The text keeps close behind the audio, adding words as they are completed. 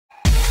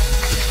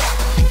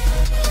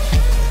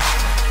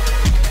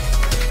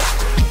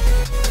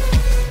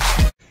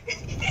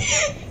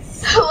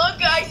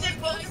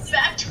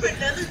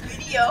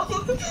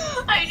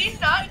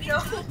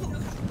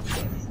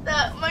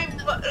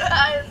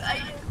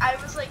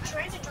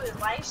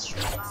live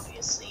stream,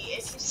 obviously.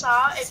 If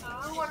you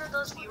were one of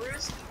those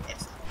viewers,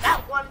 if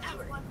that one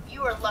viewer,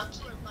 you were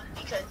lucky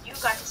because you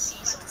got to see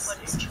some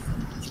footage.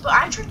 But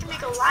I tried to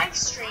make a live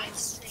stream,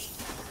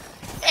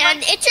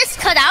 and it just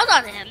cut out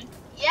on him.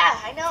 Yeah,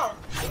 I know.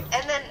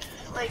 And then,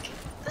 like,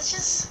 that's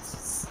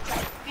just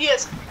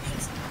because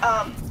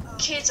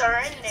kids are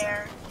in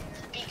there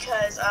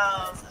because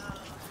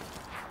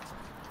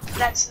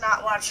that's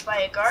not watched by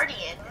a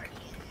guardian.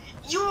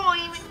 You won't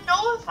even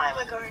know if I'm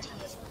a guardian.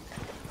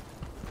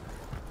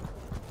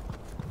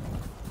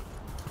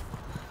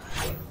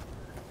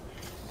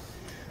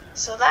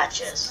 So that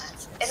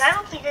just, and I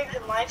don't think I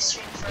can live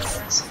stream for the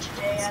rest of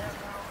today. I don't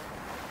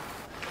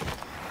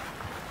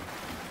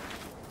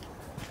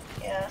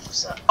know. Yeah.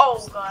 So,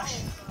 oh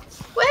gosh.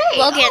 Wait,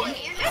 Logan. Oh,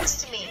 you're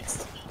next to me.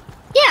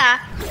 Yeah.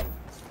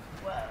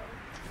 Whoa.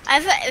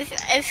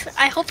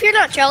 I hope you're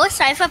not jealous.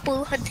 I have a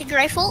blue hunting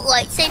rifle,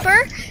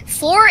 lightsaber,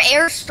 4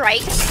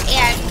 airstrikes,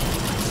 and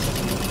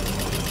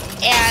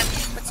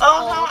what's it Oh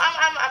called? no,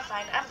 I'm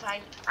fine. I'm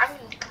fine. I'm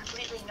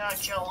completely not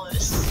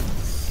jealous.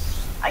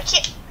 I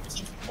can't.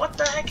 What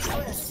the heck is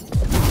this?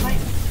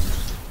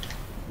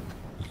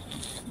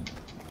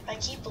 I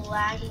keep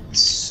lagging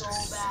so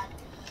bad.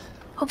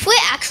 Hopefully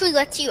it actually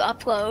lets you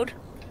upload.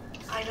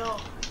 I know.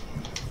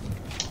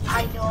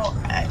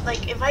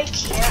 Like, if I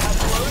can't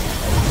upload,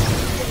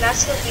 then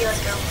that's gonna be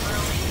like a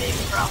really big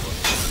problem.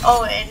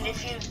 Oh, and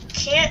if you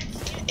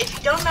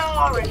don't know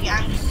already,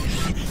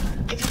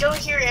 if you don't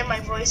hear it in my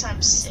voice,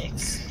 I'm sick.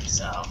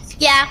 So.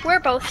 Yeah, we're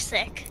both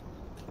sick.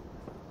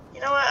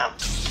 You know what?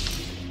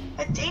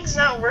 My thing's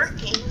not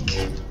working.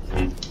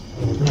 I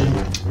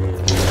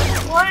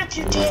want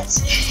to do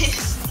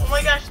dances. Oh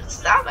my gosh,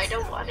 stop. I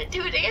don't want to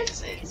do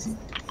dances.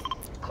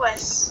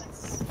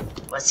 Quests.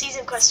 What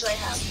season quest do I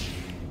have?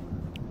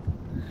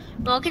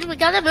 Logan, we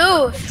gotta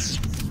move.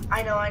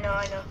 I know.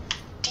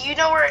 Do you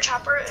know where a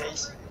chopper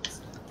is?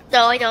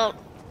 No, I don't.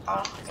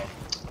 Oh, okay.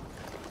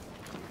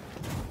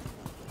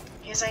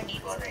 Because I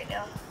need one right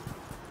now.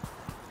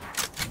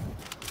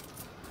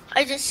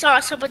 I just saw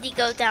somebody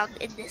go down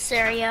in this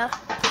area.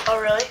 Oh,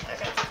 really?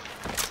 Okay.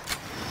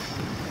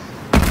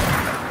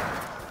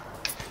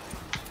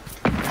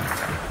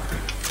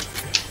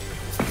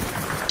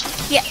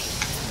 Yeah.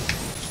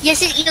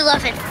 Yes, it's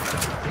E11.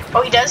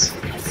 Oh, he does?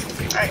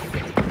 Alright.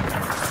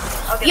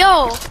 Okay.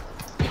 Yo.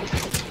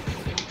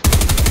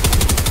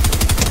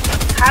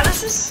 How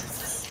does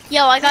this?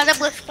 Yo, I got him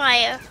with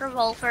my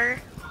revolver.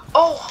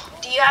 Oh,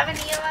 do you have an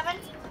E11?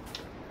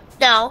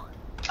 No.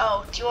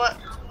 Oh, do you want?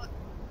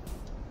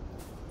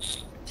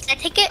 Can I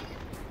take it?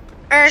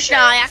 Or Sure.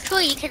 no,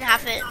 actually you can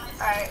have it.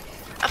 Alright.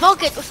 I'm all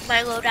good with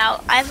my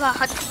loadout. I have a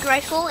hunting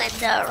rifle and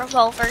a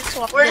revolver,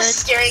 so I'm We're good. just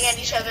staring at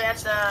each other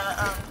at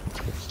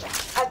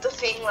the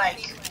thing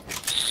like.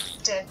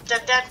 Dun,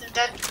 dun, dun, dun,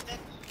 dun.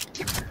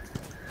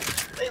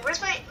 Wait, where's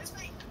my?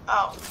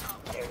 Oh,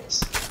 there it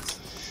is.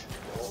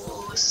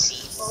 Oh,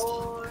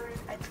 C4.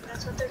 I think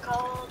that's what they're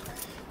called.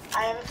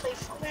 I haven't played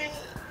Fortnite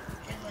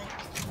in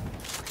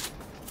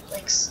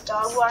like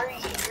Star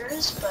Wars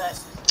years, but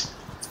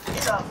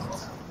it's all cool.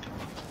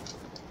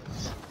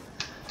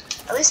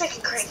 At least I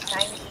can crank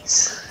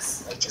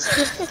 90s, like just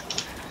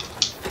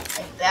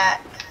like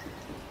that,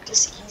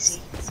 just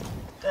easy.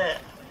 But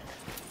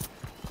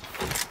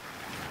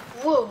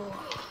whoa,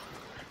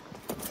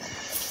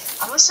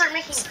 I'm gonna start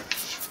making.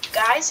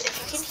 Guys, if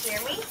you can hear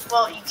me,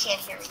 well, you can't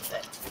hear me,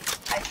 but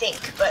I think.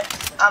 But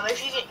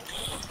if you can,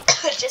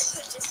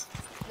 just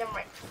never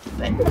mind.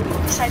 But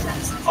besides that,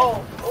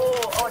 oh.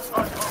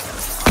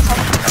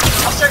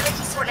 I'll start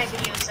making Fortnite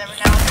videos every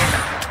now and then.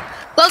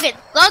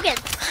 Logan. I'm coming.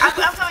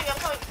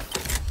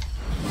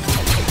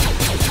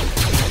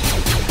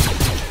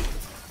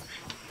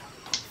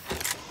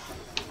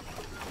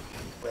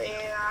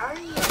 Where are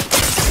you?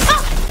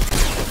 Oh!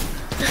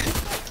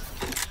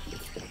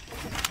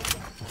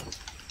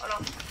 Oh no,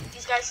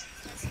 these guys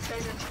are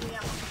killing me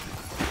out.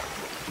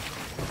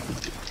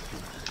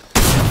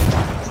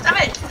 Stop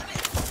it!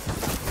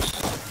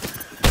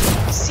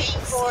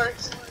 C4.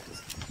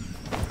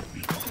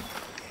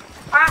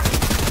 Ah!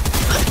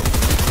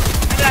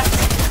 I got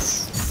this.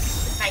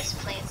 Nice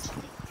plant.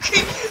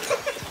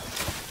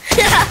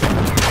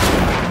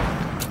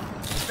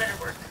 Better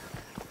work.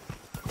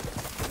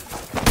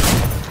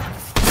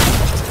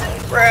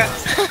 Bruh.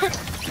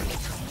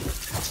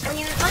 I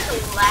mean, it's like a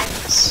lag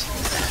so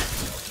bad.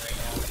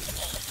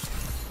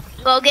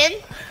 Logan,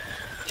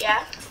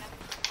 Yeah?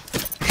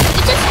 should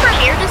we just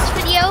premiere this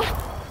video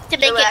to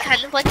make what? it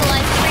kind of like a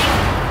live stream?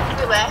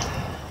 Do what?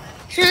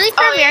 Should we Oh,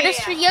 premiere yeah, this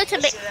yeah. video to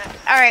Let's make? do that.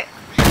 All right.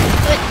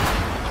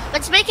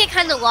 Let's make it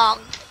kind of long.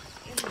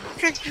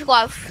 Just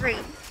live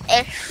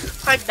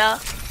stream-ish, kinda.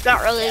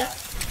 Not really.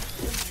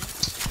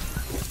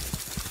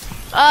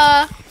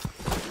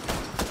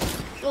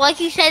 Like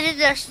you said in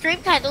the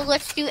stream title,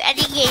 let's do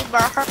any game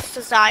our hearts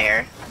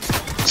desire.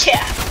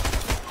 Yeah.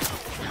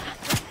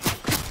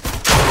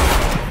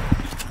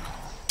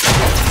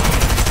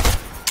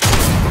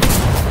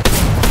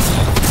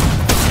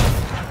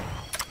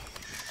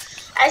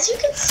 As you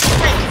can see,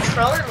 my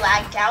controller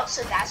lagged out,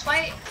 so that's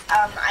why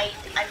I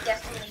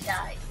definitely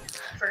died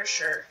for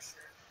sure.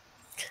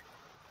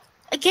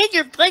 Again,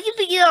 you're blaming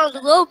it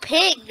on low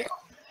ping.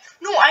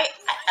 No, I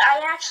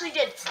actually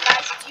did.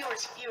 Guys,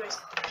 viewers, view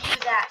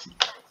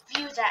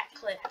that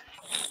clip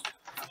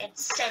and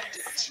send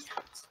it,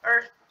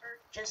 or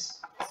just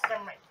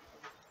never mind.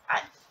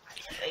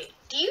 Wait,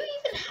 do you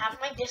even have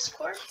my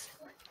Discord?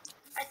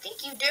 I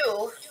think you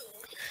do.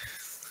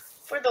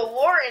 For the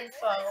war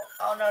info.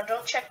 Oh no,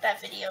 don't check that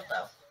video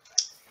though.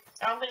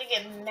 I'm gonna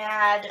get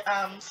mad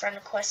friend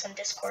requests on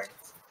Discord.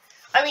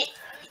 I mean,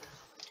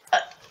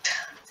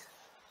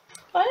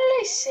 why did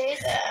I say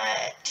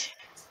that?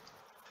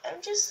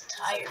 I'm just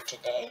tired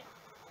today.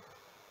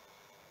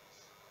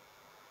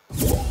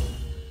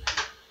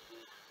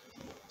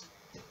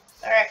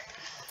 Alright.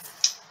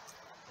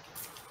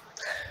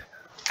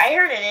 I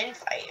heard an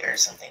invite or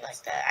something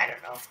like that. I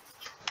don't know.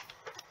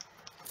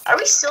 Are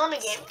we still in the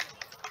game?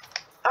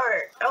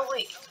 Or, oh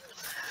wait.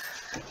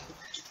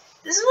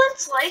 This is what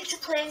it's like to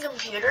play on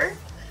computer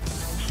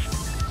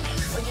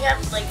when you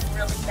have like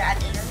really bad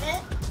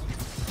internet.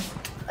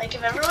 Like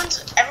if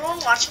everyone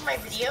watching my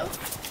video,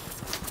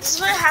 this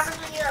is what happens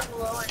when you have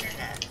low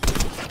internet.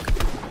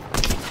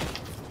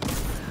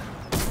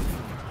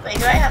 Wait,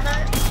 do I have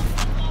that?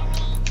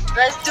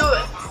 Let's do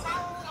it.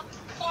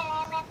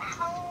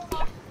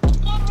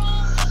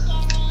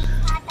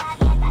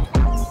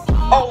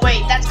 Oh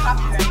wait, that's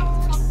copyright.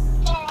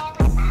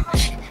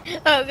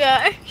 Oh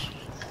god.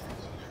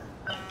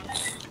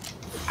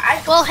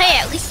 Well, hey,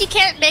 at least you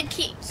can't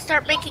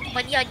start making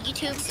money on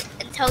YouTube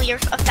until you're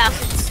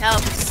 1,000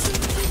 subs.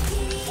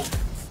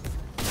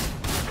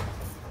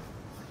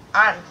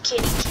 I'm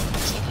kitty.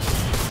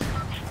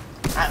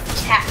 I'm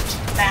cat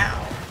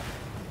bound.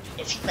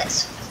 If you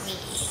mess with me,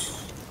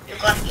 you're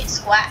gonna get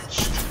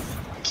scratched.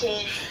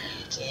 Kitty.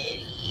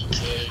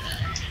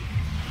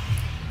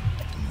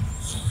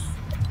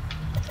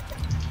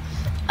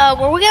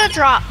 Where we gonna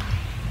drop?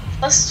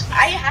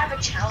 I have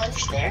a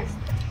challenge there.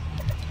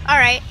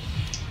 Alright.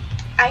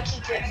 I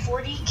can get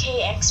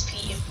 40k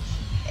XP.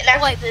 And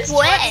after Wait, this,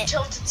 what? try to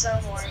Tilted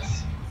Zone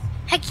Wars.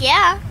 Heck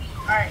yeah.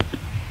 Alright.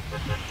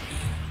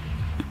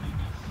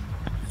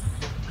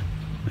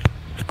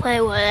 Play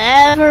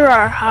whatever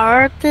our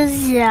heart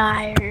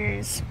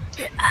desires.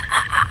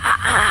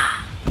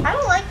 I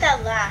don't like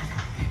that laugh,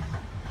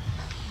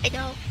 I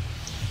know.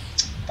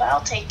 but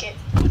I'll take it.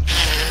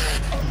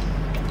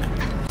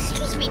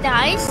 Excuse me,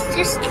 guys.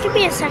 Just give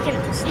me a second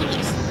to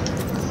sneeze.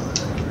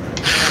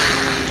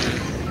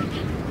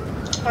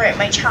 Alright,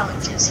 my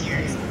challenge is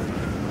here.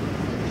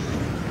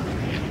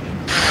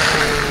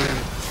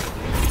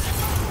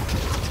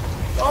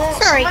 Oh,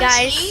 Sorry, someone's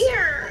guys.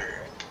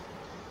 Here.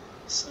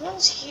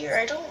 Someone's here.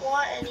 I don't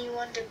want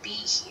anyone to be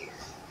here.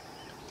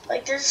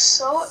 Like, there's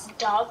so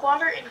dog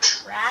water and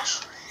trash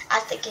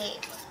at the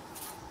game.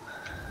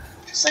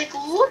 Just like,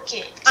 look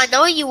it. I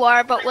know you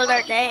are, but what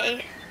are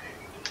they?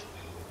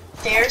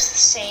 There's the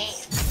same.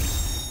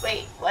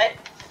 Wait, what?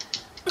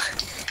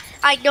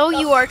 I know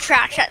you are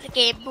trash at the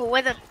game, but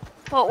what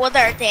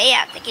are they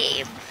at the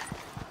game?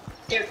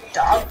 They're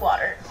dog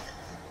water.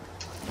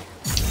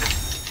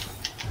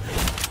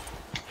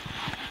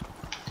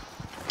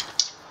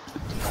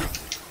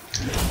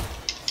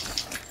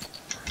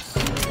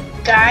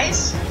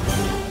 Guys,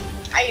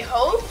 I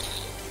hope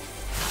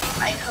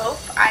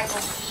I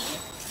will be.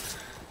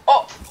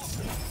 Oh,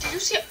 did you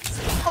see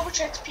how much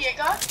XP I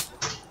got?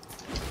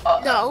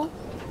 No.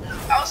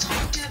 I was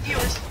talking to the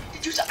viewers.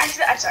 Did you see?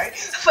 I'm sorry,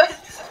 but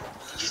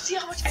did you see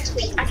how much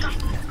XP I got?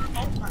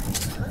 Oh my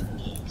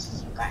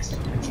goodness, you guys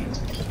have much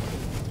XP.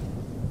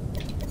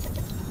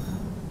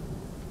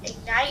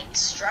 Ignite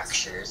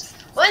structures.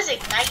 What is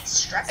ignite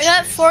structures?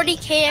 I got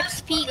 40k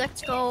XP.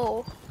 Let's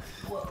go.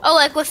 Whoa. Oh,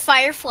 like with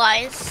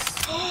fireflies.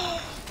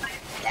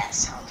 That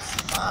sounds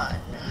fun.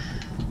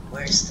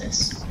 Where's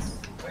this?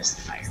 Where's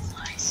the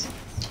fireflies?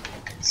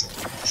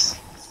 Consider this.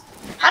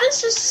 How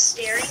does just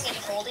staring and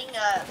holding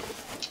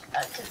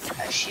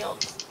a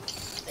shield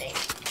thing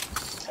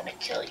gonna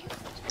kill you?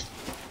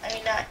 I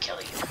mean, not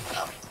kill you.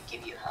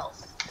 Give you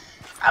health.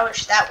 I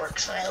wish that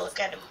works when I look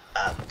at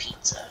a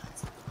pizza.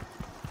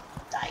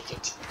 That I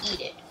get to eat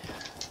it.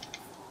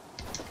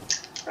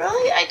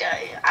 Really?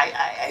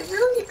 I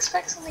really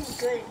expect something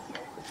good in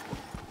here.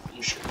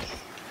 Usually.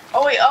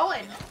 Oh wait,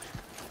 Owen.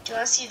 Do you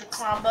want to see the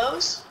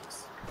combos?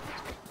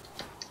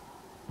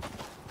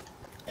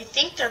 I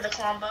think they're the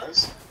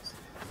combos.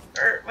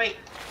 Or wait,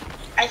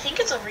 I think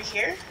it's over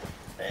here.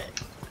 But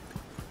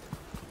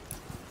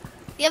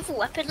You have a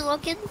weapon,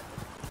 Logan?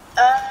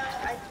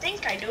 I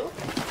think I do.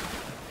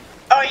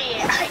 Oh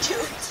yeah, I do.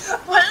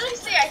 What did I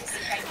say? I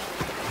think I do.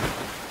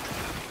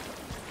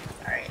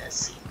 All right, let's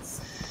see.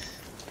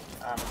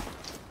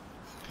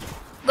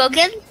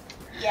 Logan?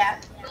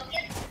 Yeah.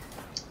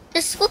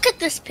 Just look at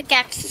this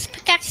pickaxe. This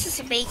pickaxe is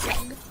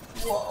amazing.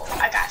 Whoa,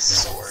 I got a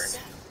sword.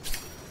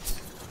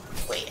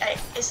 Wait,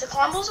 is the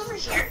combos over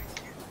here?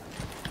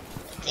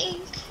 I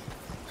think.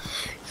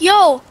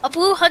 Yo, a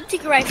blue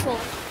hunting rifle.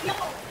 No.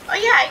 Oh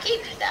yeah, I gave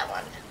you that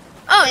one.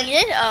 Oh, you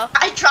did? Oh.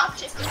 I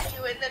dropped it for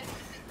you, and then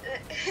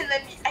And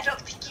then I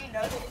don't think you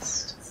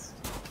noticed.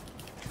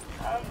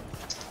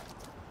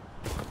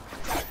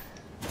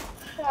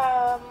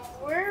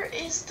 Where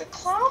is the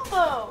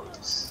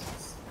Clombos?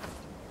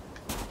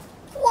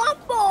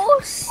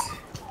 Wombos!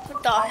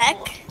 What the heck?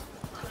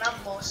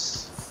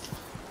 Clombos.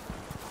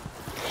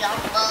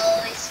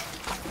 Clombos.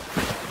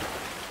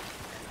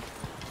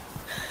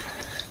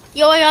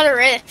 Yo, I got a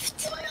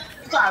rift.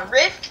 You got a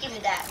rift? Give me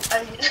that.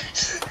 I mean,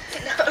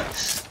 no.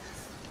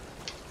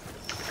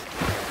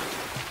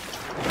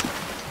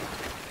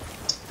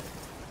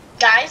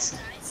 Guys,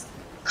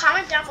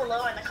 comment down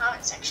below in the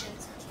comment section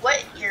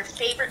what your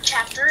favorite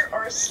chapter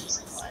or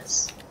season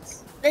was.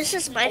 This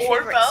is my Or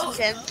favorite both.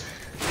 season.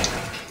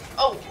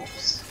 Oh,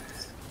 oops.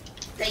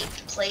 They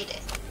played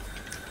it.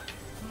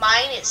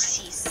 Mine is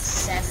season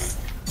 7.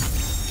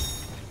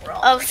 We're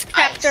all Of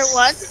chapter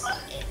ice. 1?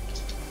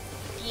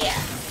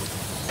 Yeah.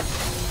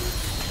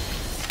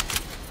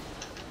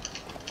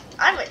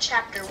 I'm a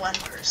chapter 1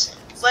 person.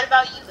 What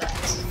about you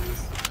guys?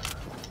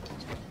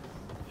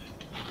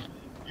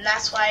 And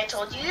that's why I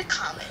told you to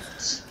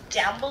comment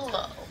down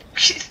below.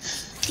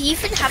 Do you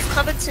even have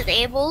comments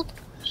enabled?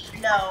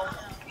 No.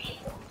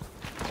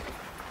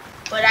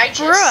 But I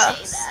just Bruh.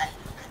 say that.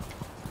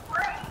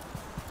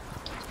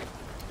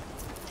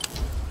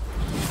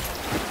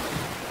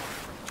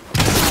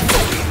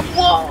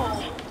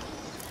 Whoa!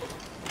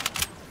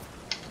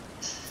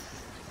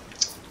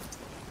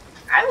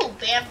 I will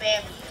bam you.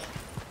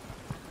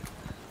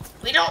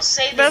 We don't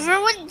say the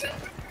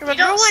we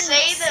don't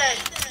say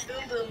the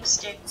boom boom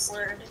stick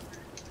word.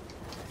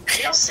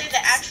 We don't say the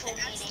actual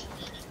meaning.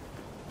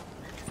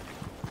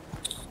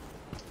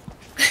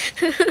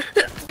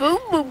 Boom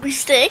boom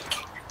stick?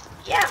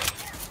 Yeah.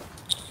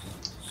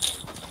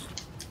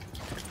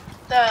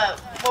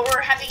 What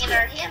we're having in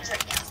our hands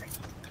right now.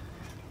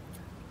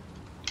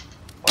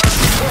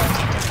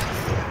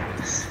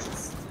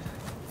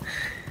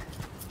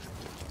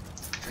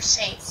 For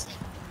saying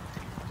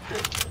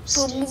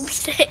Boom boom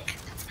stick.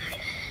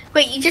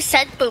 Wait, you just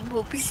said boom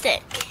boom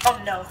stick.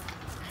 Oh no.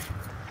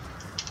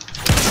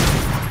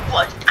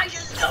 What? I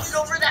just jumped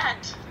over that.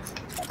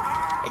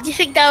 Do you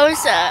think that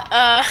was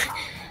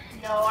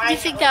No, I you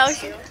think that was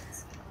too.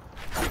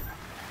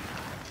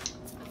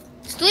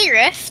 Stewie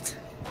rift?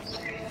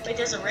 Wait,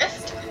 there's a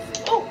rift?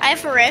 Oh, I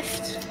have a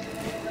rift.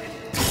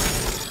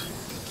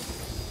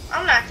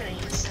 I'm not gonna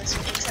use this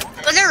except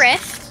this. Want a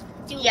rift?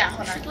 Yeah,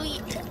 hold on.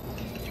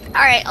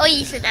 Alright, I'll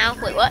use it now.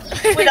 Wait, what?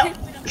 Wait up.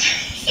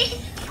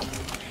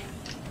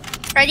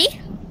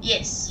 Ready?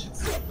 Yes.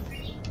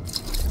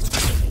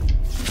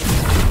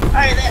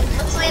 Alright,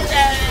 let's land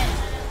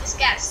at this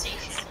gas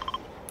station.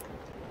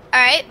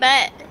 Alright,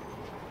 bet.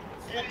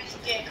 And then we can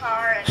get a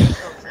car and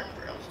go vroom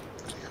vroom.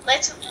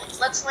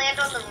 Let's land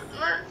on the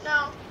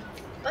no.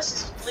 Let's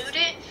just loot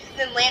it and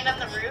then land on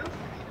the roof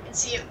and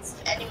see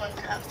if anyone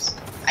comes.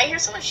 I hear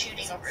someone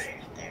shooting over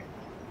there.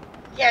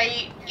 Yeah,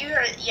 you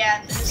heard it.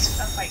 Yeah, there's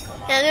a fight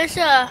going on. Yeah, there's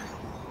a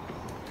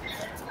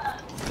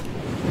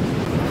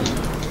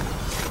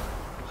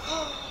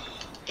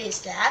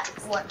Is that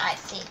what I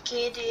think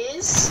it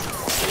is?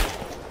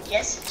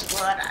 Yes, it's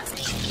what I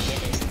think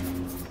it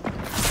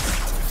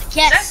is.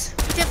 yes.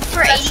 Is it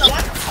for 80?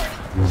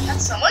 Someone?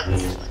 That's someone?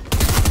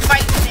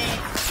 Fighting me.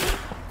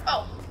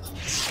 Oh.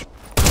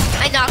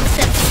 I knocked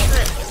him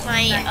with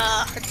my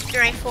hunting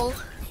rifle.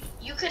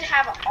 You could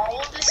have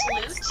all of this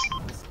loot.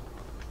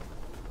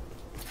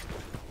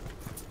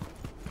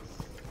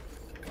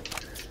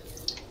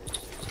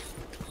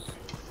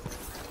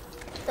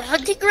 The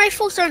hunting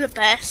rifles are the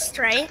best,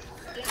 right?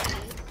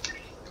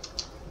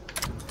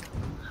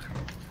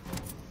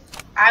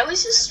 I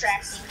was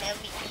distracting him.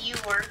 You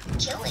were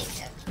killing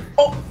him.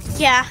 Oh,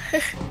 Yeah.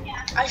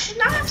 I should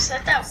not have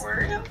said that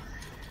word. Oh,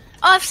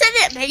 I've said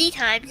it many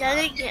times. I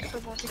didn't get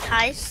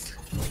demonetized.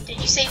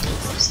 Did you say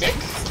boom stick?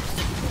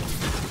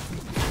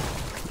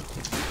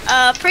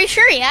 Pretty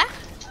sure, yeah.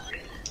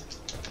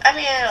 I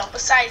mean, no,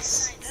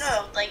 besides,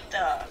 no, like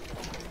the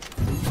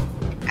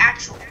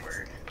actual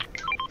word.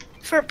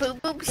 For boom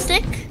boom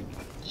stick?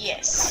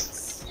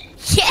 Yes.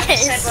 Yes. I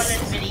said one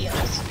of the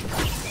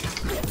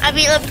videos. I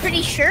mean, I'm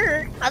pretty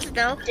sure. I don't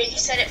know. Did you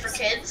set it for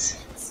kids?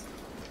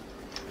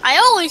 I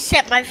always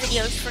set my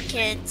videos for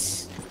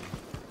kids.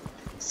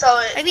 So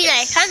I mean,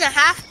 I kind of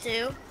have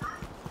to.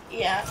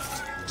 Yeah.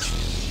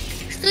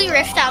 Stewie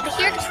rift out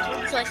here.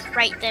 It's like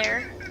right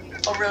there.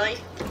 Oh really?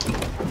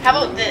 How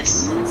about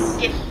this?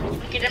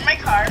 Get in my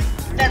car,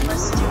 then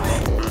let's do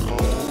it.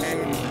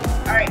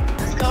 Alright,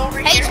 let's go over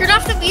Hey, here. turn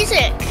off the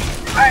music.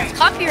 Alright,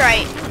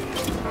 Copyright.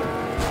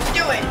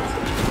 do it.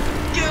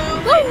 Do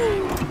it.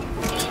 Woo!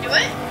 Can you do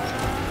it?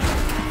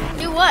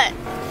 Do what?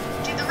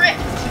 Do the rift.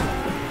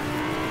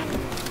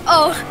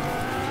 Oh,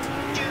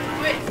 Do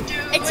it.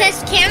 it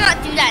says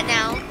cannot do that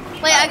now.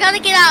 Wait, I gotta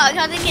get out. I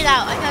gotta get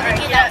out Alright,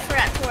 get yeah. out for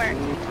that to work.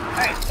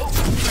 Alright,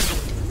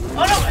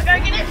 oh no, I gotta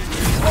get in.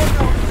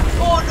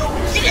 Oh no,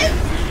 get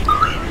in.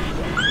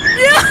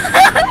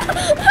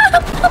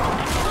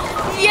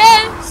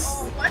 Yes.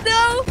 Oh, what?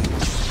 No.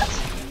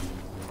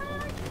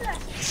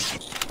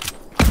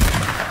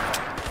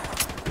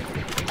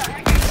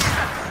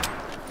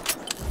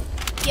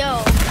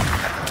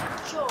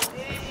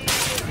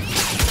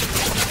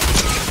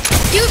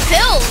 You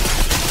killed.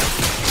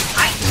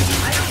 I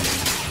don't.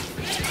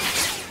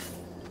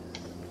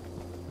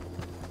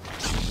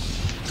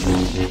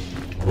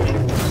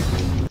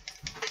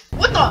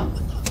 What the?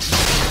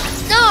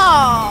 No.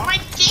 My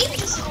game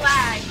just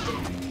lagged.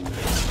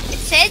 It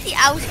said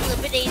I was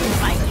eliminated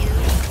by you.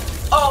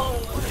 Oh,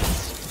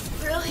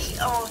 really?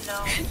 Oh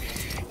no.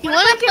 You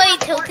want to play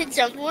Tilted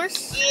Zone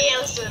Wars? Yeah,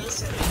 let's do it.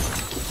 Let's do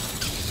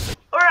it.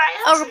 Or I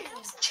have some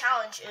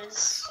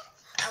challenges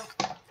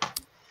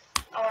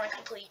I want to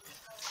complete.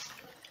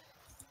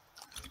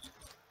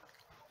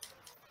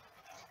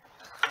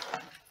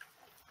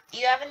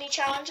 You have any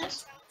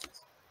challenges?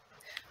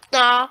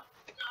 Nah.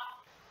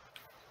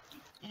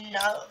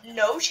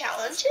 No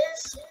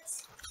challenges?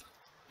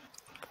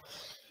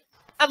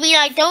 I mean,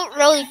 I don't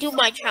really do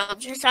my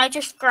challenges. I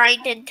just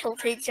grind in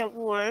Tilted Zone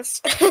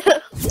Wars.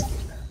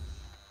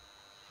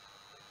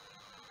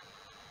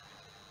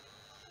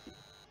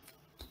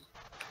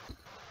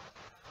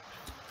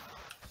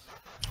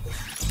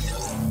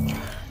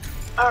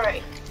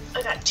 Alright,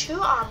 I got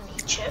 2 Omni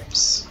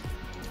chips.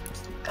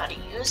 Gotta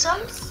use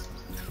them.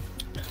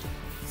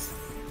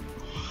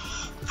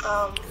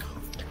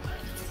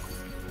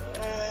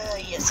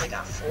 Yes, I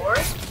got 4.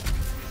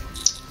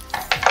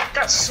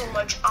 Got so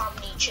much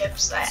Omni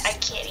chips that I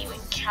can't even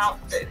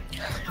count the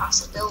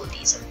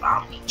possibilities of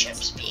Omni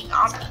chips being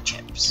Omni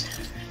chips.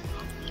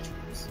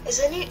 Is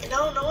any?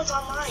 No one's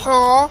online.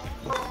 Huh?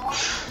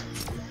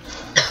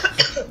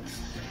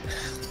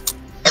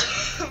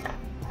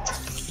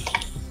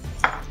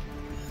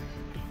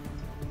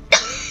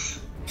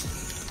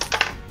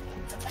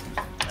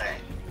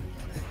 Alright.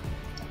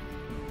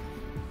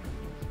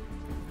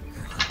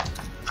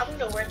 I'm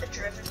gonna wear the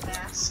driven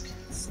mask.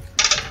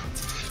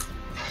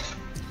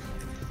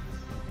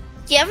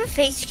 Do you have a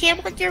face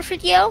cam with your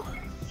video?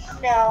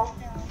 No.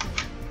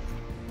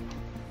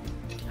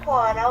 Hold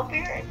on, I'll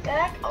be right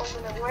back. I'm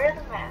gonna wear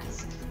the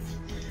mask.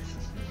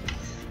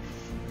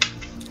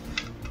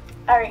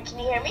 Alright, can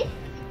you hear me?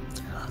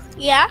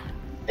 Yeah?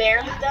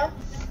 Barely though?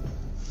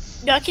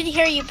 No, I can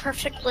hear you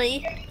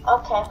perfectly.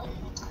 Okay.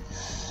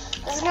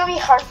 This is gonna be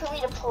hard for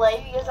me to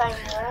play because I'm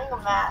wearing a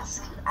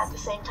mask at the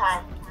same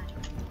time.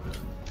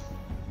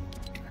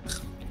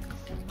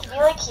 Can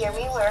you like hear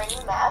me wearing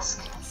the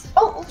mask?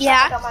 Oh, oops,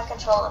 Yeah. I got my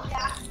controller.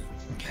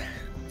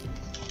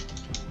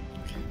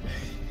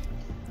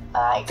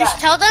 Just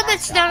tell them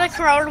it's not a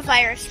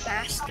coronavirus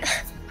mask.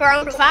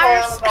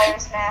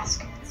 Coronavirus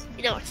mask.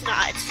 No, it's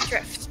not. It's a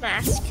drift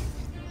mask.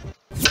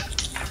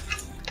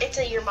 It's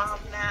a your mom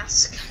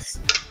mask.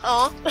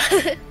 Oh. Do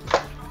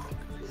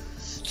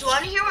you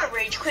want to hear what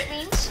rage quit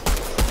means?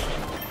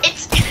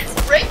 It's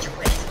rage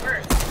quit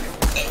first.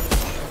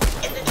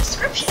 And the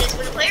description is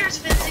when a player is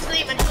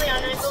physically, mentally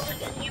unable to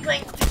continue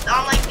playing the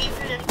online game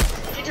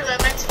due to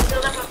immense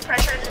buildup of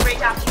pressure and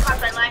rage after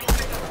caused by lagging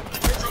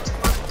results of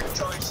broken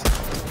controllers.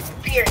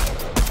 Period.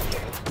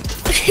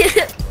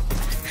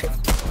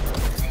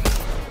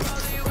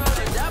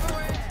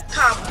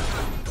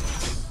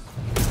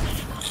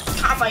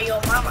 Comma, yo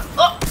mama.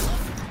 Oh!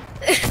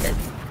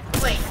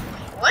 Wait,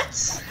 what?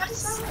 How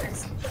does that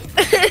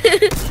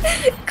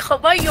work?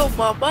 Come on, yo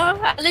mama.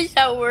 How does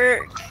that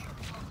work?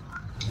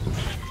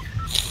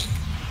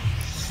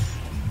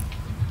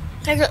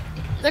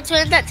 Let's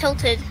win that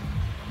Tilted.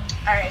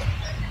 Alright.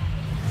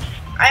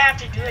 I have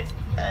to do it.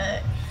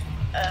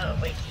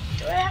 Wait.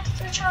 Do I have to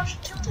do a challenge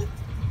for Tilted?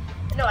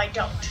 No, I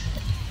don't.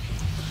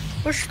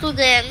 We're still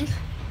in.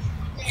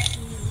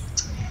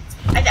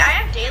 I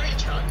have daily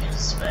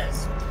challenges, but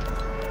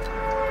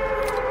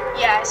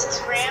yeah, it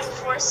says ram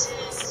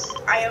forces,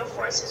 IO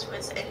forces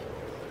with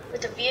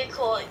a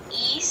vehicle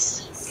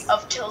east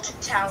of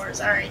Tilted Towers.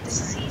 Alright,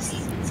 this is easy.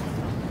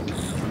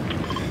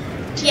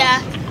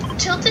 Yeah.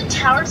 Tilted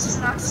Towers is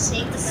not the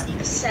same as the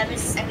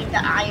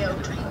IO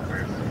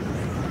takeover.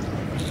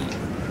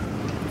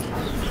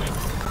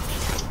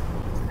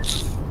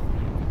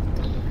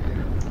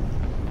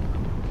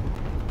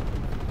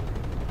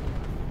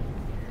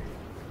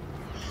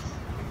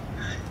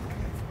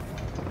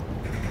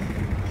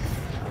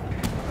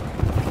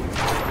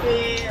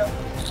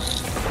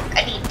 I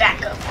need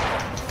backup.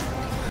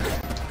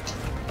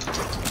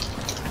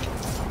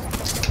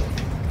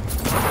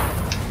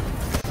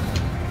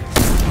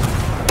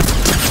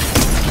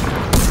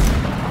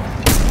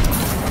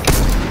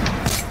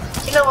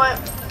 You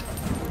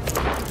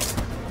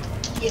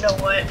know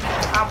what?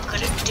 I'm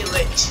gonna do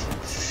it.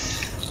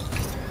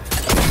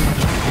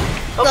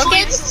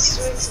 Hopefully this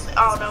is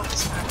oh no,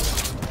 it's not.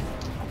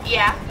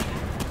 Yeah.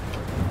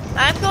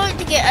 I'm going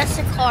to get us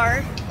a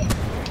car.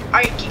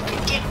 Alright,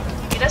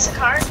 get us a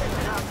car and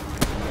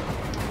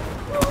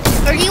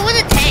Or do you want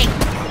a tank?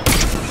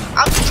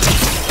 I'll just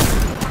take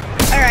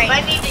it. Alright.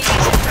 I need to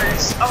use it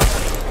first. Oh,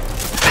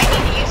 I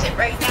need to use it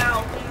right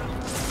now.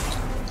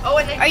 Oh,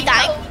 and then Are you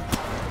dying?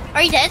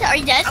 Are you dead? Are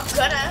you dead? I'm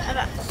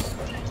gonna.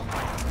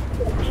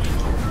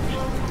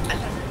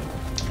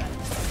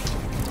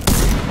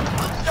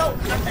 No,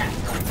 not that.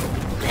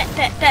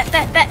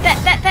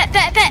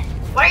 Bet.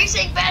 Why are you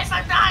saying bad if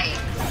I'm dying?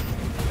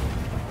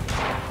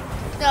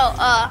 No,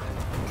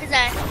 cause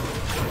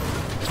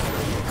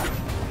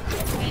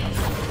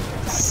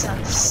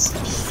Sucks.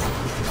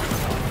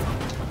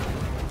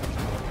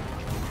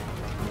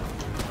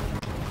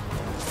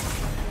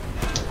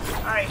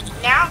 Alright,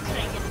 now can I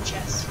get a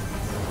chest?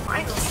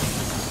 Finally.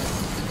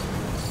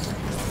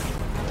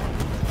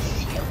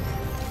 Phew.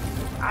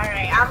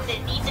 Alright, I'm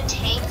gonna need the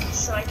tank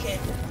so I can.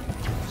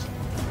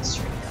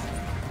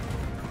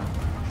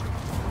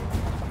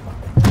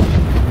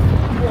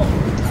 Whoa.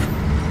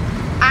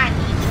 I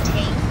need the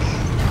tank.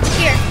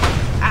 Here,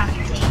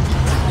 Tank.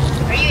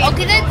 Are you I'll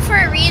get it for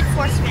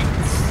reinforcements.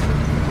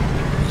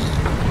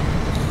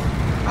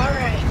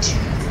 Alright,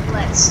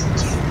 let's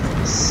do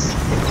this.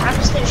 I'm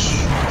just gonna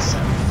shoot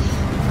some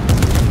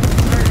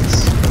birds.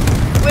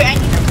 Wait, I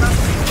need a pump.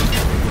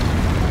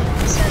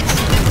 It says,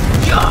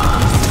 yeah!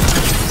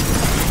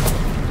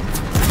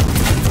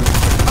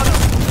 Oh no.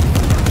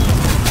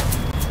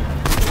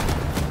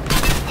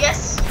 Yes!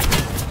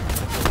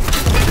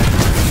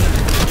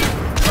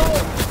 Oh!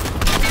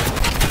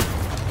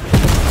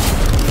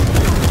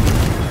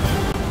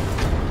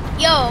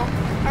 Yo,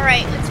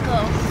 alright, let's go.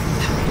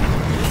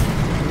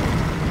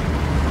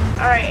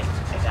 Alright, I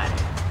got it.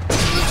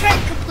 We'll try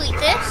to complete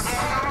this.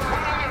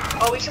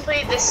 Oh, we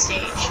completed this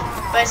stage,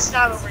 but it's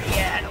not over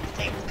yet, I don't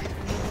think.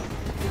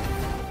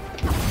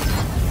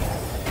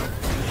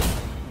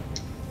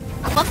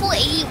 I'm level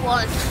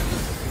 81.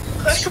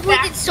 Push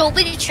Completed back. so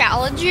many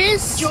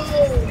challenges. Yo!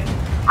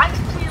 I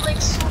completed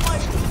like so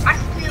much. I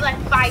completed like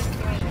 5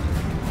 million.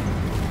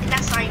 And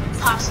that's not even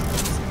possible.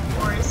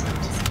 Or is it?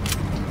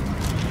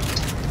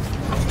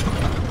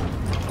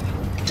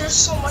 There's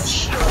so much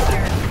shield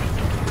here.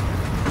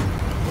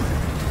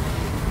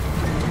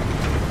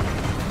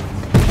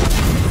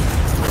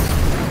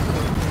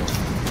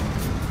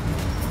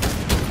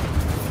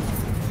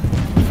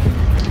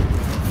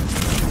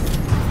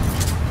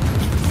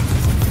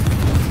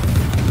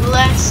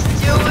 Let's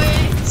do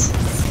it!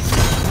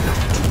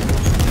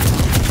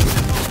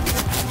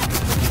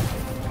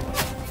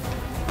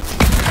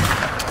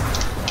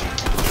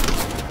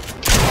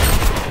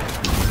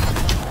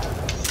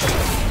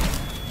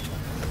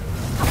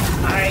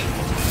 Alright.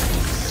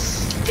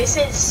 This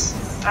is...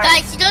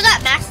 Alright. Guys, you know that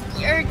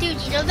dude,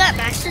 you know that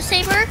Master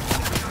Saber?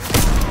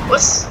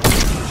 What's...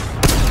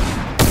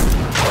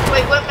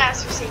 Wait, what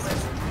Master Saber?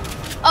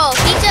 Oh,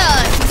 he's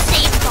a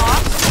insane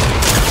boss.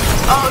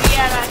 Oh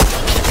yeah, that's...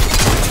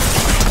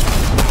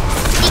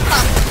 He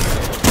comes.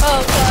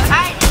 Oh god.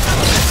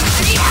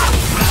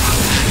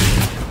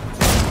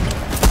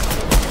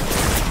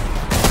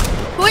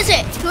 Who is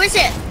it? Who is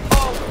it?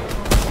 Oh.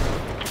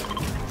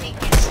 I think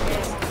it's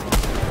him.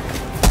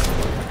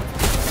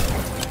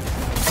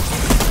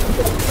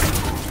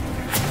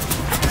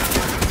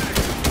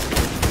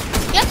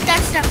 Yep,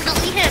 that's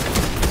definitely him.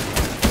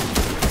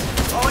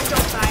 Oh, and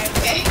don't die,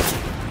 okay?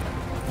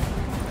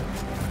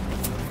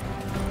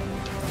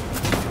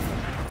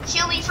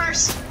 Heal me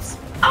first.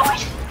 Oh,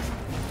 wait.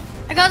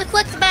 I gotta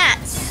collect the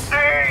mats.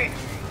 Alright.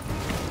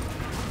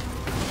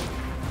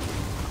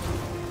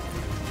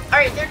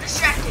 Alright, they're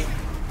distracted.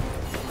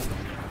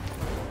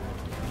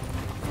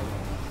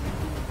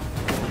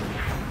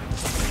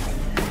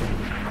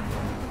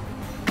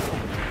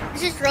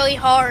 This is really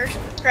hard,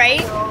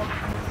 right? Alright,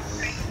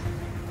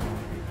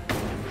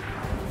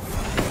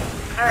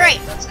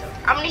 Right. let's go.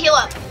 I'm gonna heal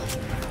up.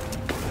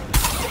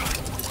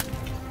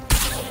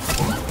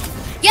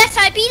 Yes,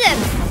 I beat him.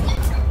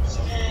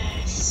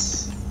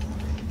 Yes.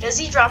 Does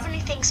he drop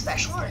anything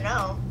special or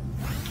no?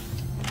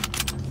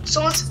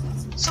 Someone's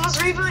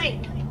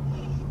rebooting.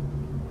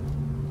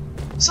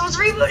 Someone's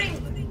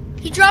rebooting.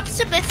 He drops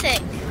a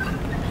mythic,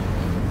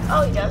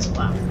 Oh, he does?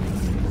 Wow.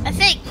 I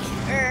think.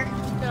 Or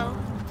no.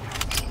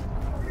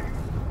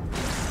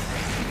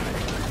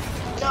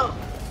 No.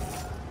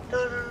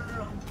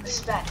 No. This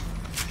is bad.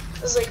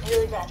 This is like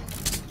really bad.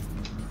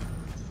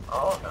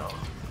 Oh no.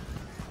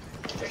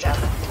 They're down.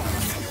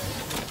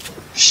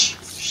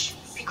 Shh.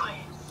 Be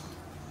quiet.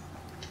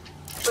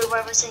 Wait, why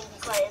am I saying be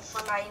quiet if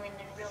I'm not even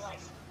in real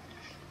life?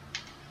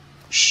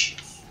 Shh.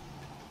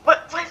 Why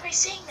am I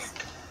saying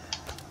that?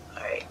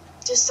 Alright.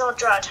 Just don't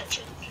draw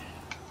attention.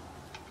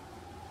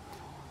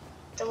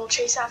 Then we'll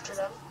chase after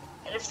them.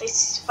 And if they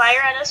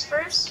fire at us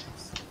first.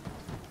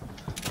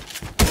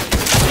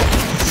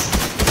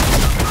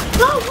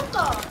 No, what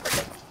the?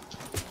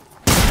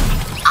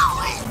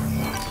 Owen!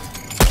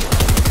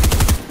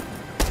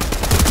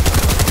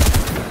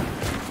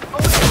 Oh,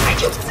 what did I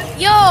do?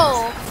 Yo!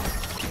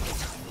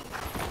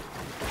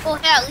 Well,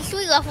 yeah, at least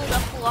we leveled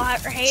up a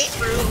lot, right?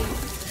 True.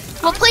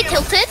 We'll play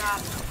Tilted.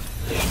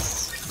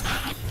 Yes.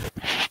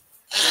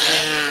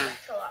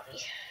 Lobby.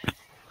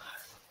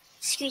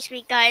 Excuse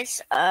me,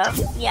 guys.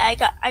 Yeah,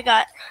 I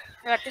got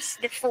the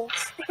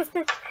sniffles.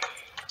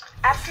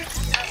 After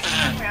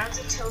 2 rounds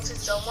of Tilted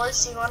Zone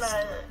Wars, do you want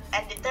to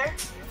end it there?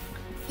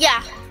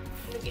 Yeah.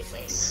 Let me get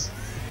place.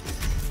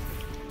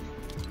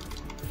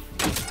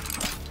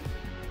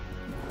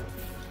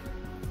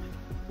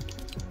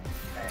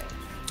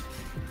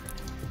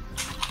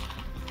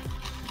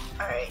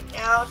 Alright,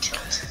 now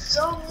Tilted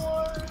Zone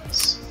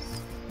Wars.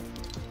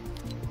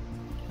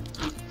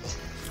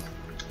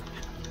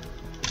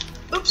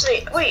 Oops, I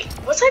Wait,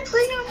 was I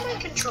playing on my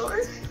controller?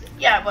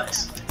 Yeah, I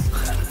was.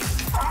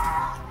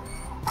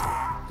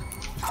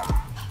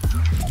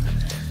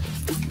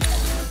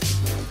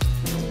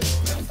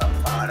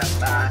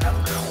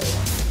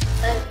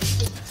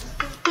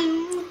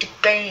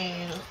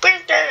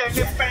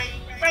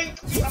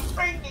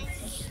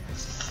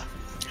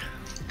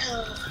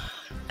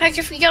 Guys,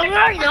 if you don't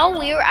already know,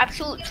 we are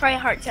absolute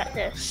tryhards at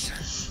this.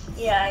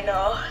 Yeah, I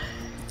know.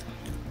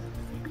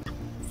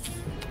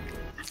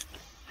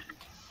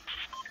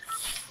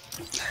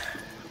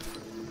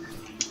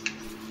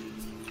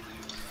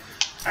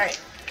 Alright.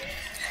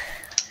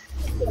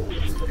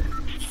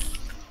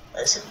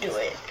 Let's do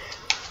it.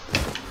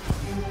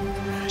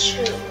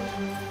 2,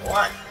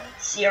 1,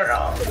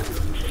 0.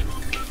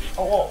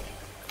 Oh.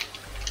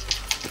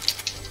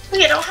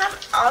 Wait, I don't have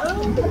auto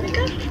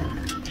pickup?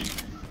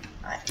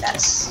 Alright,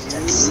 that's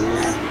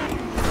sad.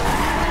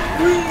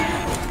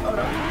 Oh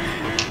no.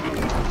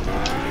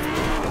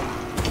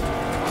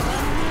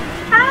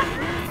 Ah.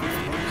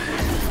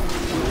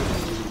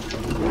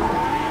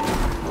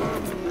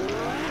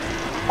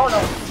 Oh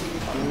no.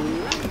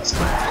 Let's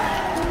go.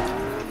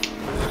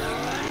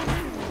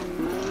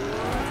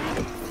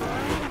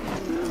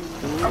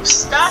 I'm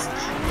stuck.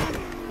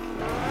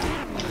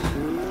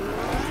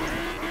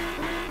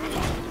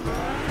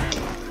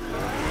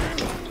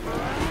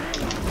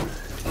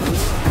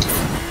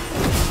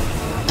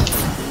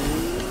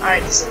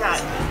 Alright, this is not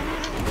good.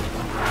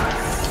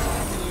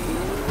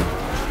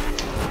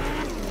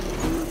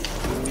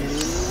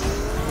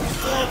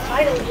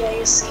 Finally, I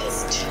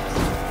escaped.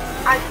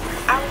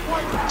 I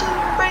want to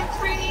break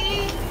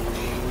free.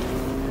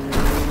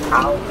 I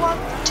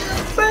want to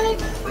break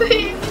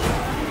free.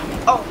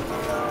 Oh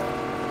no.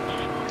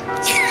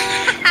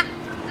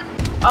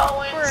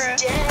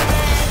 Owen's dead,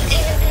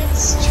 and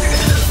it's true.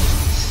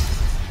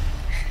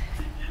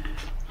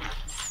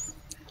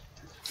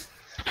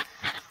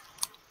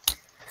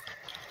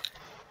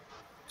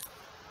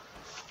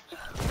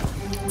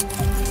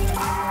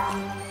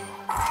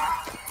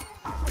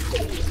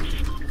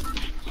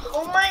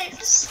 Oh my,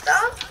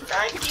 stop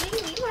not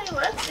giving me my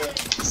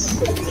weapons.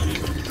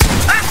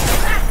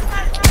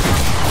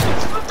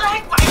 What the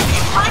heck? Why I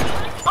can't find it?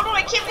 Oh no,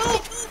 I can't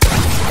move.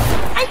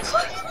 I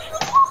couldn't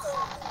move.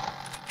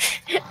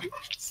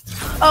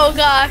 Oh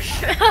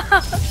gosh.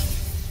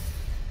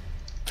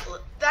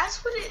 That's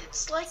what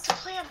it's like to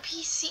play on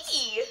PC.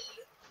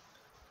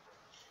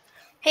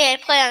 Hey, I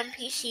play on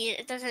PC.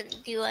 It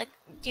doesn't do me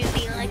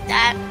like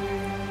that.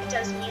 It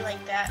does me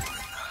like that.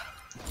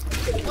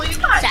 Well, you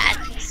got Sad.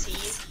 PC.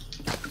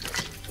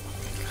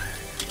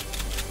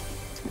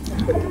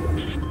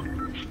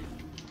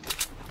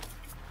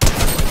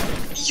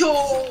 Yo!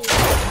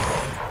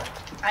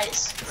 I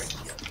screwed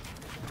you.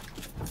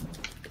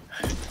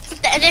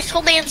 This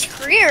whole man's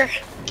career.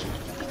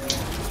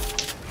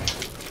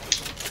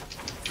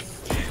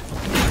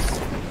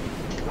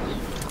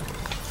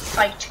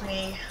 Fight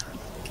me.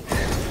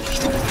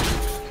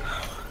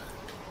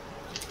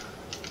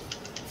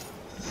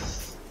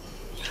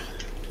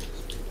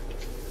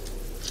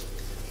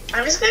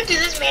 I'm just gonna do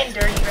this man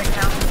dirty right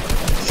now.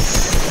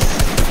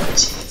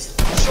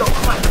 Yo,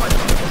 come on, come on.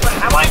 Come on.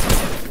 I want.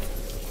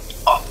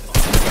 Oh.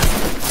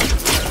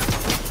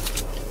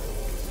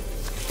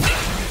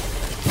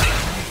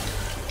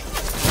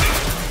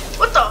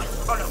 What the?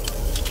 Oh no.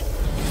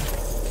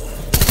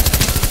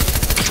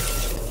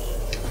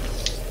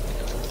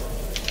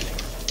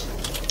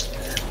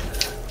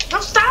 No,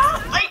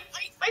 stop! My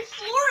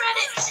floor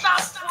edit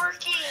stopped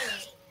working.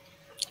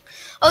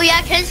 Oh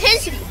yeah,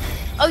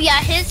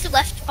 his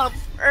left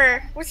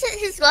bumper. Was it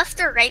his left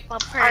or right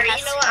bumper? Alright,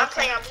 you know what? I'm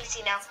playing on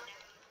PC now.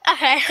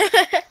 Okay.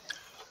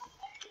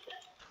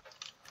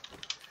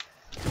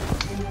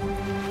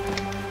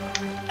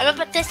 I'm gonna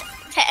put this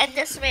to end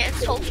this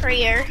man's whole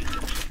career.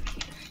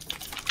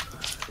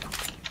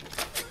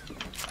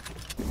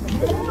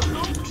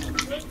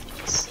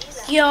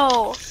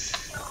 Yo.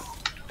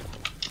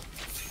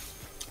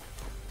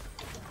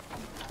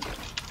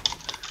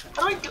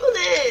 How do I do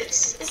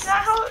this? Is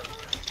that how it...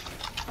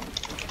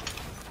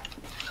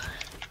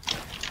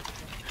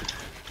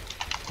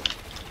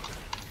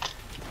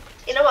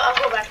 You know what? I'll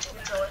go back to the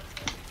controller.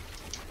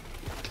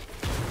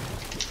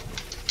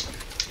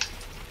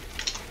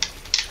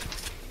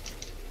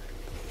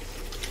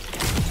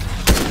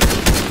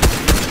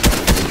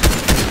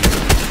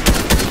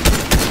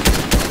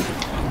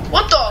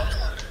 What the?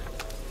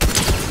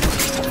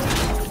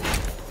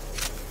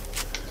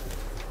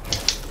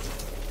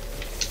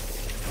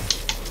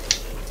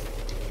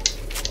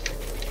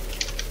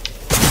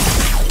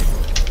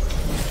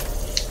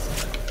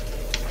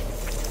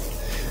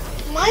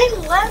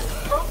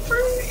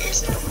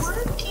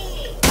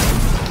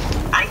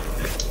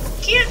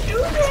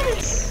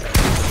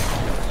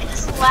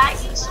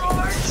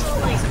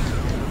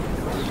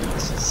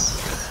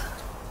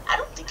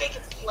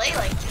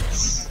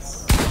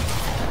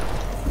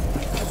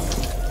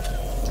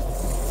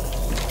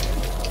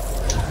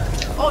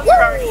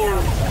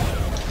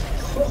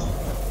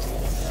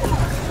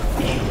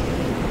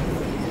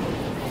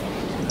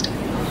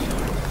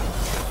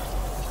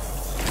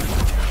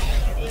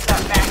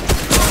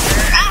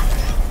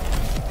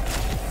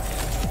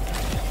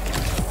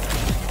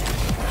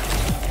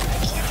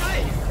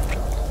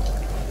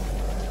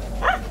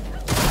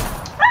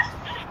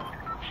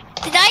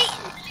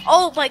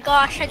 Oh my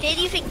gosh, I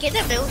didn't even get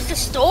him. It was the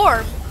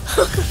storm.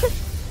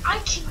 I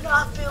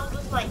cannot build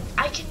with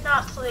I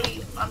cannot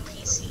play on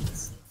PC.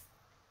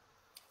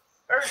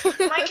 Or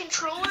my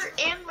controller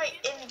and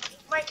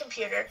my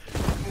computer.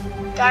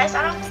 Guys,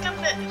 I don't think I'm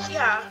gonna,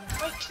 yeah,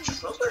 my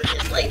controller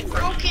is like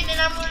broken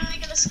and I'm literally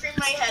gonna scream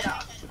my head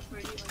off.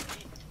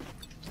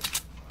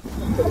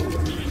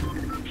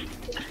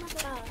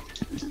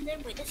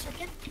 Wait a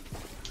second.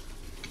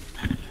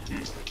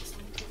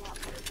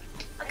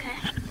 Okay.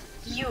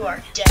 You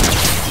are dead.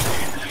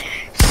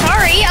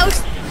 Sorry, I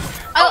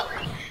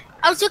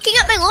was looking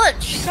at my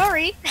lunch.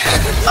 Sorry.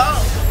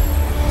 Oh.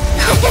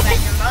 Now you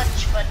got your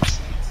lunch, but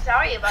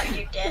sorry about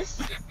your death.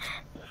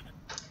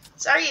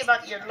 Sorry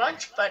about your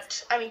lunch,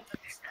 but I mean.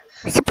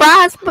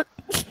 Surprise! But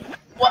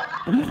what?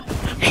 Don't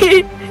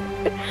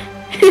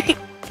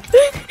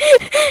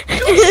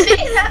say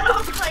that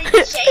on my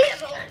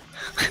channel.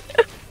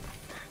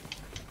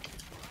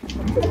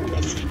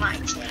 It's my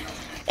channel.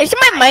 Isn't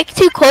my mic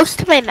too close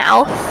to my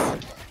mouth?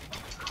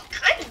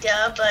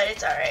 Kinda, but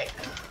it's alright.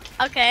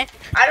 Okay.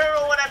 I don't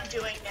know what I'm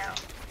doing now.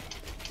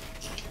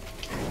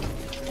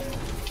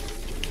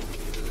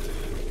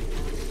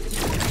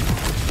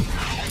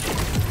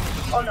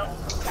 Oh no.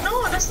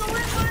 No, that's not what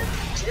I wanted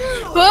to do.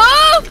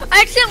 Whoa! I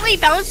accidentally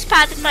bounce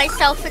padded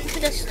myself into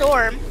the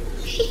storm.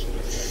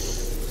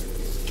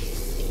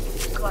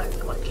 Come on,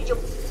 get yo.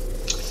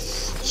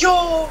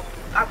 Yo!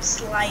 I'm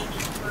sliding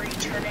for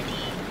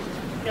eternity.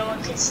 No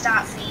one can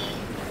stop me.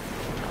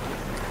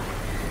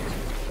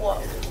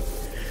 Whoa.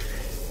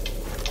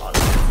 Oh,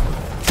 no.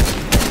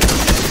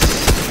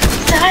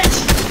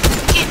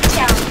 Get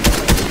down.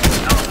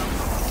 Oh no.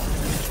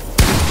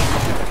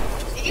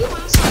 Did you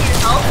lose some of your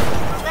health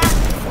from that?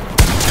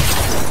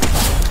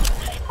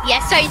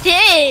 Yes, I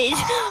did.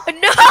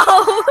 No.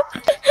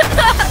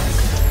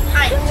 I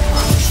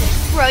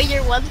know. Bro,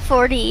 you're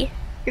 140.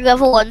 You're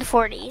level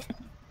 140.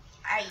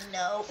 I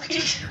know.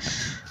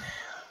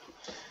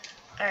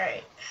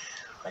 Alright.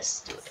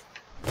 Let's do it.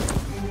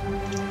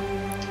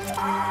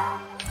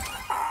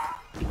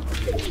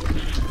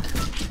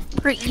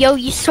 Yo,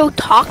 you're so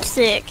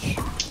toxic.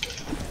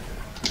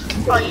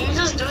 Oh, you're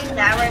just doing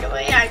that right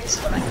away? I just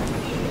feel like.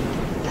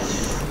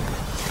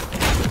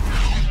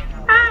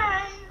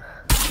 Hi!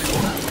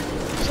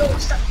 Yo,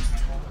 stop.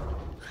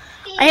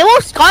 I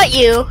almost got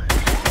you.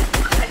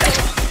 I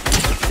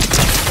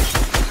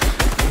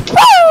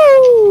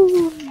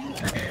Woo!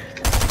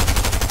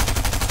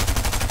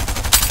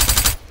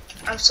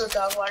 I'm so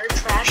dog water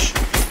trash.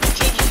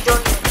 Kid, you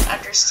don't even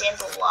understand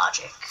the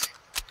logic.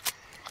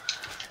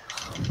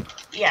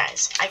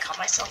 Yes, I call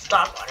myself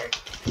dog water.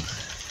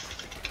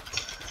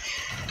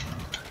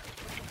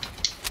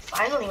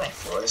 Finally, my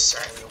floor is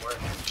starting to work.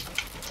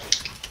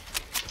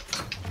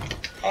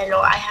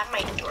 Hello, I have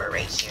my door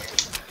right here.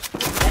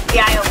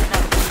 FBI, open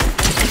up.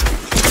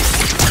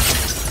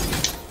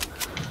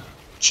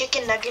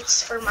 Chicken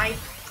nuggets for my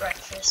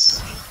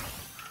breakfast.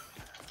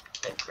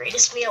 The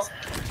greatest meal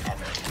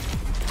ever.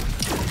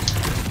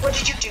 What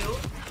did you do?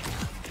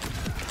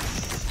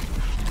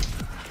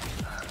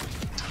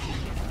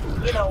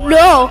 You know what?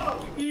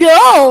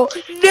 No!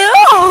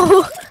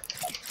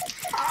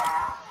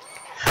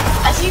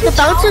 As you The can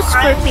tell, bouncers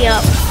screwed me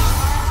up.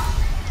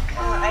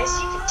 As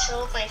you can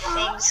tell, my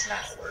thing's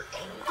not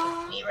working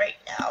with me right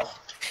now.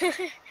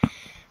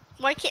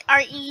 Why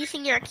aren't you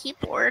using your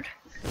keyboard?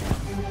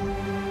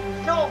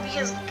 No,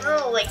 because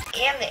bro, like,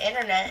 and the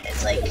internet,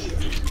 it's like.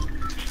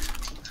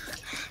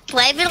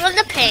 Blame it on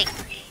the ping.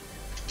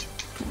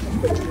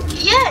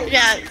 Yes.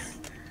 Yeah.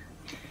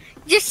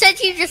 You just said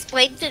you just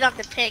blamed it on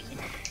the ping.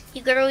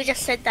 You literally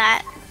just said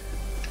that.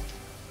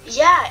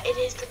 Yeah, it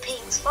is the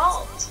ping's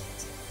fault.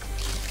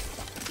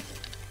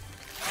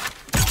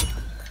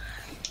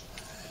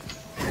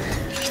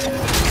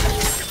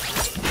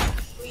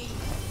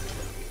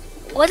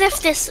 What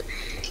if this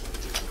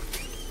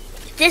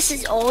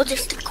is all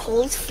just a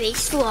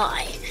cold-faced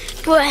lie?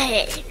 But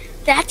hey,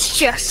 that's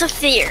just a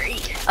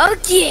theory. A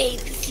game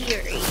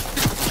theory.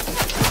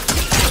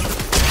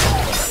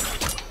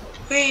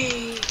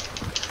 Wee.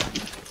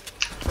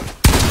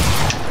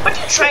 What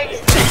you trying to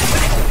think?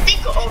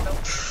 Oh no.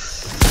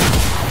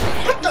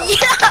 What the?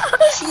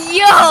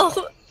 Yo!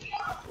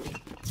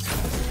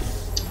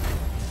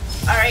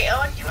 Alright,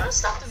 Owen, do you want to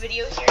stop the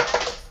video here?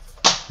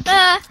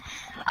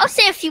 I'll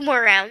say a few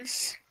more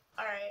rounds.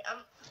 Alright,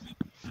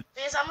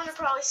 because I'm gonna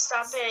probably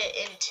stop it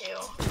in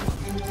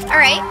 2.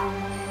 Alright.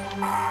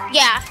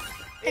 Yeah.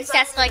 Because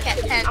that's like at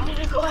 10. I'm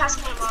gonna go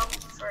ask my mom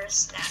for a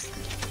snack.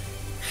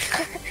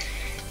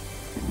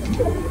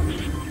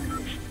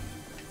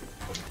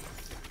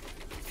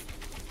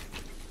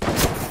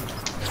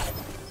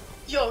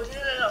 Yo, no. You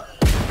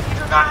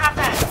do not have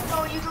that.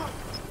 No, you don't.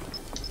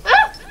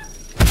 Ah!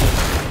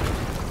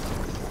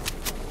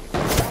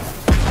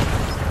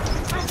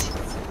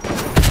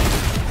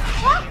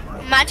 What?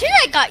 Imagine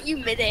I got you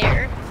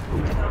midair.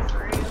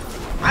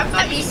 I've got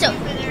That'd be you so-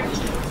 in there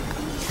too.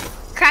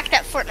 Crack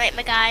that Fortnite,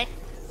 my guy.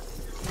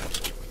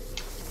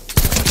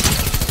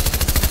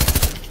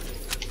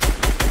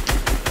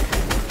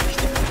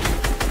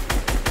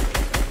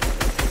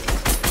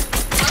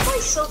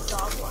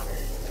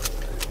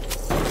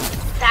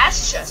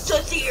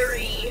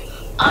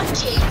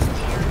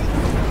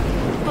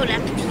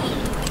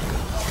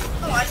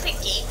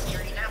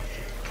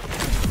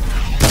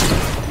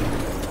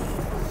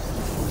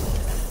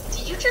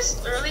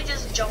 literally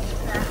just jumped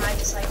from that high,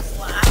 just like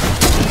flat.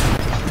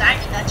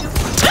 That too.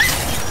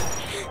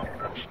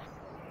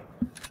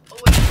 Oh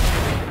wait.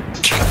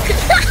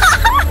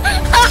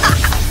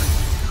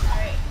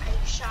 Alright,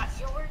 I shot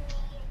your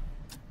knee.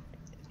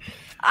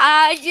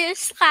 I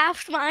just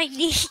slapped my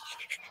knee.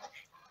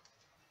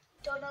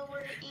 Don't know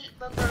where to eat,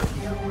 but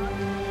burrito on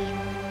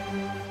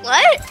me.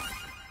 What?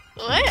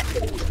 What?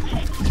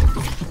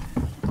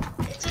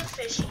 It's a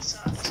fishy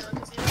sauce, so it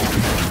could be like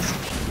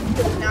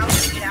crispy. Now I'm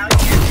gonna get out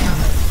here now.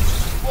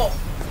 Whoa.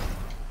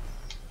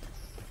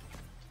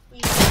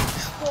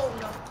 Whoa,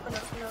 no.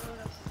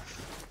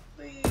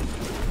 Wait.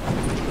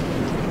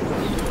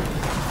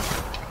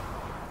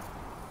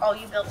 Oh,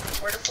 you built a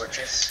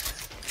fortress.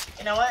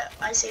 You know what?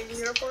 I saved you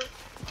here for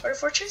a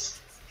fortress.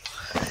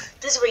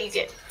 This is what you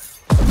get.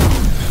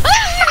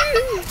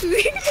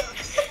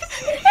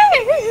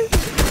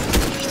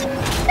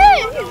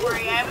 Don't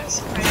worry, I have a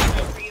surprise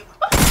for you.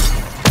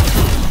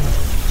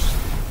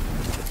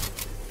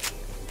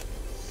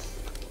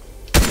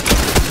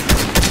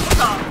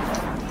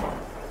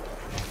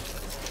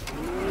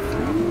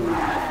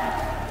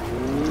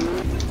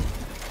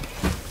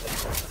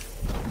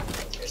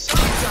 There's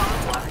some dog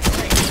water.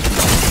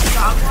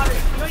 Dog water? You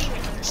don't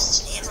even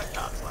understand what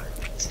dog water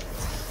means.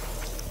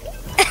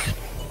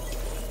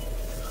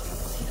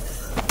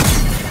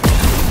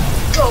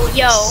 Go to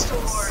the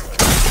store.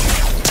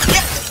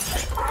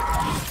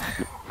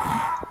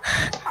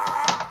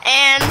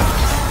 And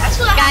That's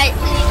what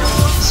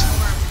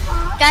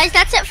guys,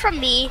 that's it from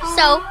me.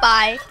 So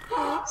bye.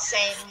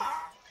 Same.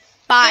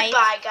 Bye.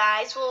 Goodbye,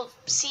 guys. We'll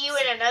see you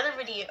in another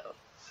video.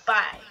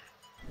 Bye.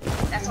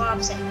 That's all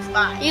I'm saying.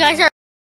 Bye. You guys are